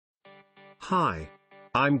Hi.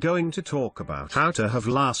 I'm going to talk about how to have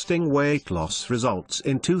lasting weight loss results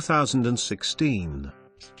in 2016.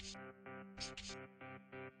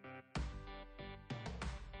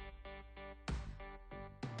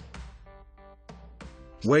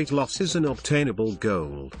 Weight loss is an obtainable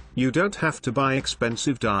goal. You don't have to buy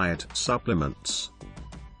expensive diet supplements.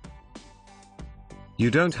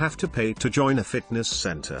 You don't have to pay to join a fitness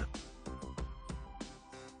center.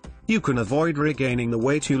 You can avoid regaining the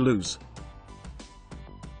weight you lose.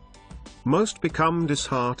 Most become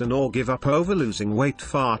disheartened or give up over losing weight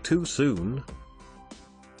far too soon.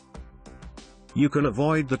 You can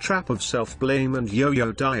avoid the trap of self-blame and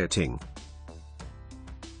yo-yo dieting.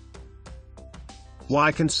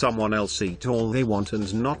 Why can someone else eat all they want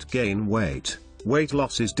and not gain weight? Weight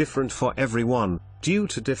loss is different for everyone, due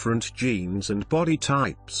to different genes and body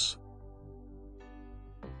types.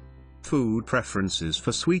 Food preferences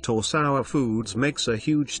for sweet or sour foods makes a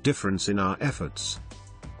huge difference in our efforts.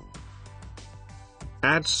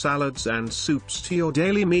 Add salads and soups to your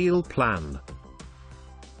daily meal plan.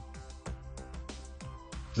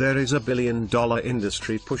 There is a billion-dollar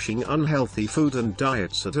industry pushing unhealthy food and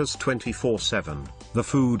diets at us 24/7. The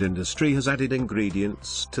food industry has added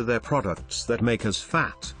ingredients to their products that make us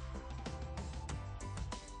fat.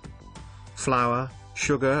 Flour,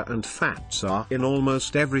 sugar and fats are in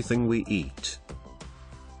almost everything we eat.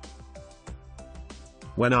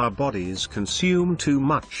 When our bodies consume too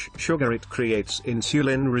much sugar, it creates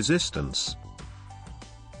insulin resistance.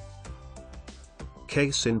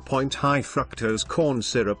 Case in point, high fructose corn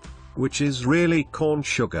syrup, which is really corn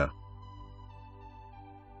sugar.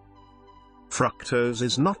 Fructose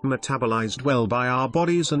is not metabolized well by our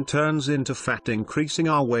bodies and turns into fat, increasing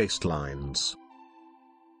our waistlines.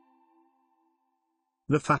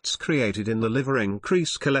 The fats created in the liver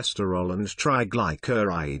increase cholesterol and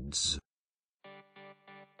triglycerides.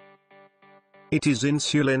 It is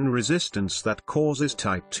insulin resistance that causes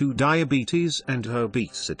type 2 diabetes and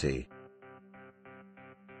obesity.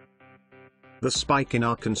 The spike in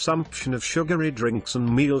our consumption of sugary drinks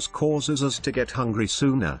and meals causes us to get hungry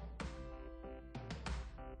sooner.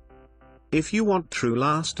 If you want true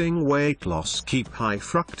lasting weight loss, keep high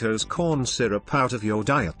fructose corn syrup out of your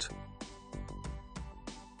diet.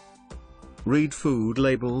 Read food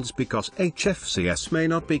labels because HFCS may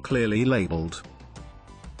not be clearly labeled.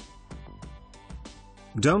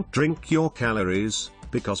 Don't drink your calories,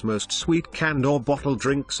 because most sweet canned or bottled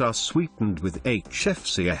drinks are sweetened with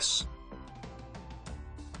HFCS.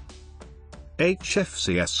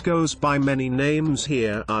 HFCS goes by many names.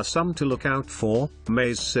 Here are some to look out for: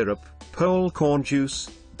 maize syrup, pole corn juice,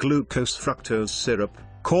 glucose fructose syrup,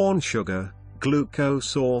 corn sugar,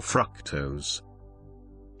 glucose or fructose.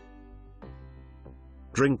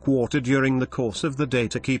 Drink water during the course of the day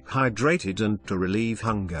to keep hydrated and to relieve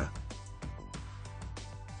hunger.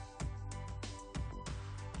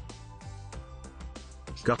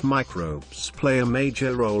 Gut microbes play a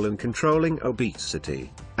major role in controlling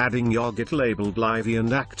obesity. Adding yogurt-labeled live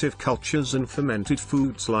and active cultures and fermented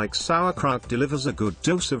foods like sauerkraut delivers a good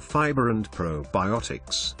dose of fiber and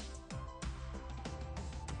probiotics.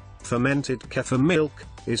 Fermented kefir milk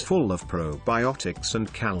is full of probiotics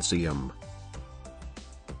and calcium.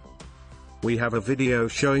 We have a video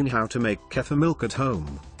showing how to make kefir milk at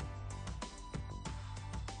home.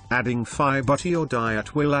 Adding fiber to your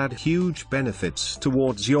diet will add huge benefits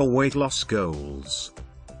towards your weight loss goals.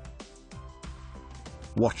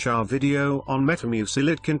 Watch our video on Metamucil.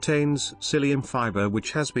 It contains psyllium fiber,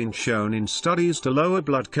 which has been shown in studies to lower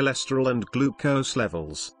blood cholesterol and glucose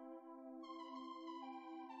levels.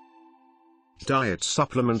 Diet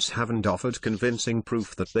supplements haven't offered convincing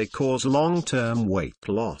proof that they cause long-term weight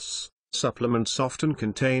loss. Supplements often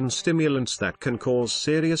contain stimulants that can cause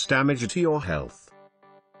serious damage to your health.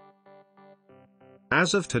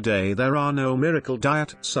 As of today, there are no miracle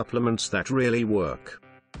diet supplements that really work.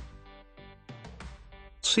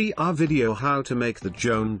 See our video how to make the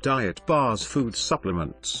Joan Diet Bars food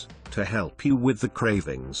supplements, to help you with the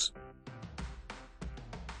cravings.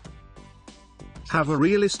 Have a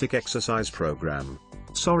realistic exercise program.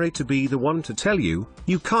 Sorry to be the one to tell you,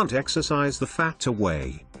 you can't exercise the fat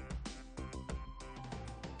away.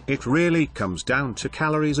 It really comes down to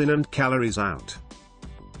calories in and calories out.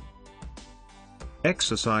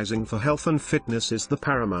 Exercising for health and fitness is the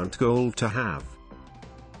paramount goal to have.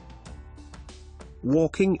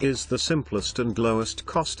 Walking is the simplest and lowest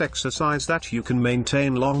cost exercise that you can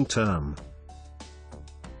maintain long term.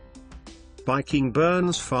 Biking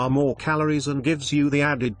burns far more calories and gives you the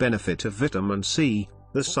added benefit of vitamin C,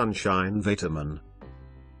 the sunshine vitamin.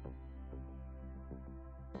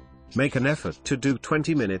 Make an effort to do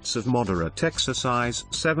 20 minutes of moderate exercise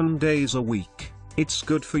 7 days a week. It's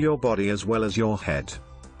good for your body as well as your head.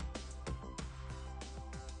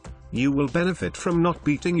 You will benefit from not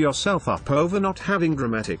beating yourself up over not having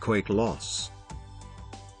dramatic weight loss.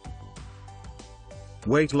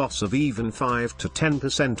 Weight loss of even 5 to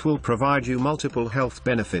 10% will provide you multiple health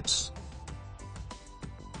benefits.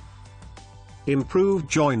 Improved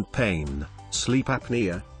joint pain, sleep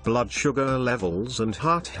apnea, blood sugar levels and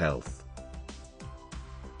heart health.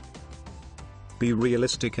 Be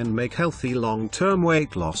realistic and make healthy long-term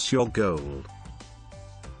weight loss your goal.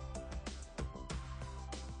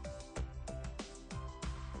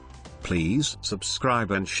 Please subscribe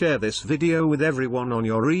and share this video with everyone on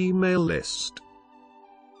your email list.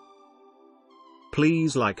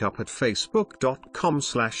 Please like up at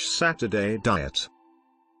facebook.com/SaturdayDiet.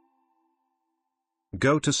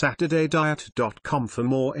 Go to SaturdayDiet.com for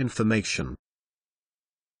more information.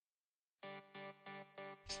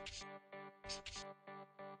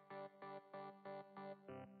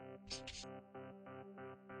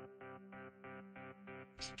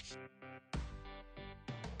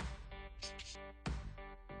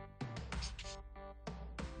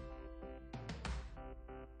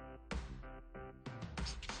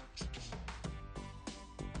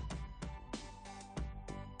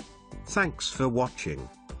 Thanks for watching.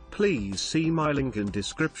 Please see my link in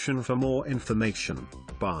description for more information.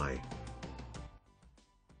 Bye.